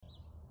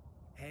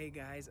Hey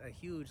guys, a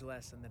huge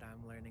lesson that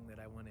I'm learning that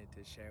I wanted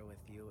to share with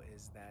you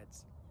is that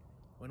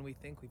when we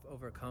think we've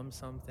overcome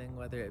something,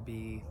 whether it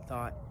be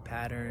thought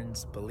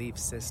patterns, belief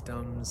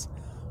systems,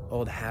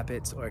 old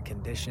habits, or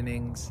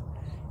conditionings,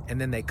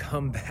 and then they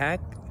come back,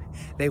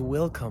 they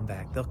will come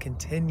back. They'll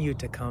continue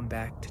to come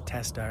back to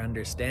test our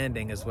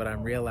understanding, is what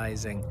I'm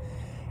realizing.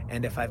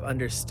 And if I've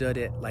understood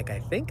it like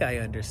I think I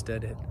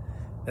understood it,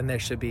 then there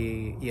should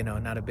be,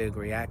 not a big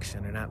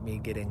reaction or not me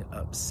getting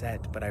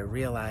upset. But I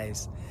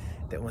realize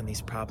that when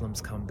these problems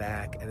come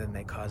back and then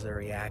they cause a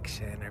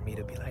reaction or me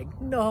to be like,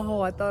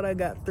 no, I thought I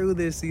got through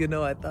this,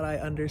 I thought I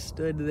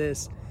understood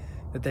this,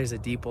 that there's a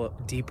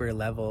deeper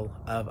level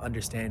of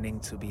understanding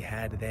to be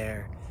had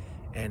there.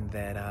 And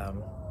that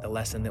the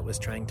lesson that was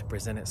trying to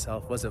present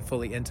itself wasn't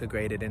fully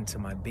integrated into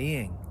my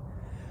being.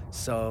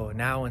 So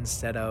now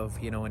instead of,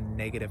 when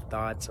negative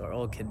thoughts or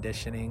old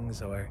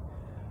conditionings or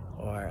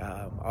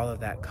all of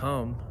that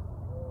come,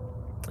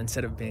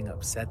 instead of being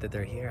upset that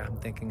they're here, I'm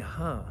thinking,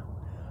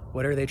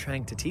 what are they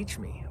trying to teach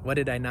me? What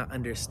did I not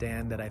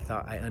understand that I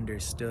thought I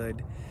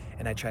understood?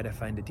 And I try to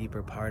find a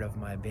deeper part of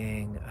my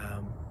being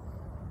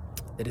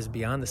that is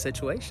beyond the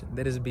situation,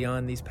 that is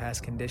beyond these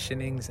past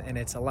conditionings. And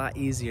it's a lot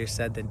easier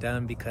said than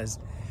done because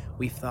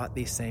we've thought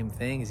these same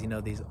things,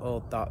 these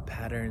old thought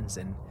patterns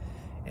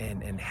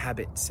and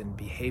habits and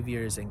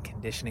behaviors and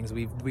conditionings.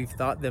 We've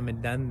thought them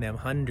and done them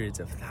hundreds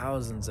of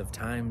thousands of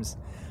times.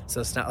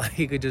 So it's not like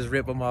you could just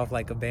rip them off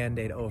like a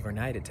Band-Aid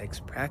overnight. It takes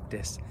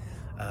practice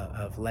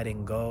of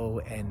letting go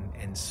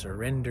and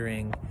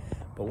surrendering.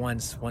 But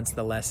once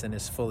the lesson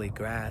is fully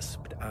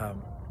grasped,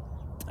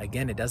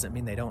 again, it doesn't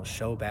mean they don't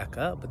show back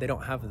up, but they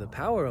don't have the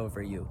power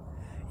over you.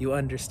 You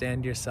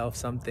understand yourself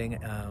something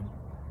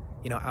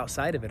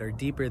outside of it or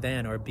deeper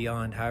than or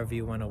beyond, however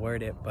you want to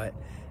word it, but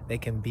they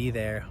can be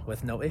there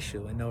with no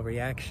issue and no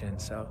reaction.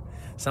 So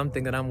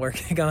something that I'm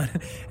working on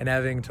and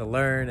having to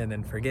learn and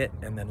then forget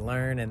and then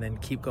learn and then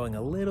keep going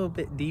a little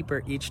bit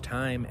deeper each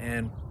time.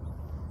 And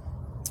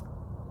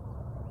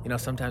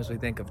sometimes we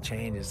think of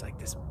change as like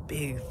this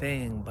big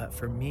thing, but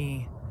for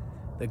me,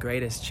 the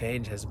greatest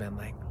change has been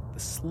like the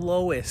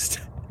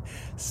slowest,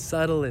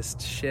 subtlest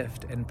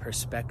shift in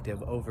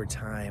perspective over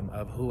time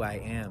of who I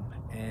am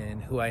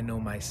and who I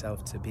know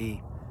myself to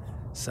be.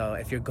 So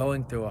if you're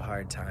going through a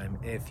hard time,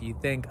 if you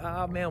think,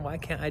 oh man, why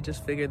can't I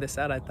just figure this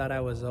out? I thought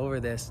I was over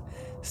this.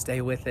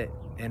 Stay with it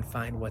and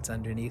find what's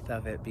underneath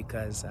of it,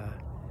 because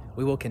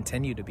we will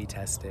continue to be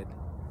tested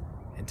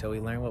until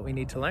we learn what we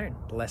need to learn.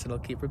 The lesson will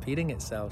keep repeating itself.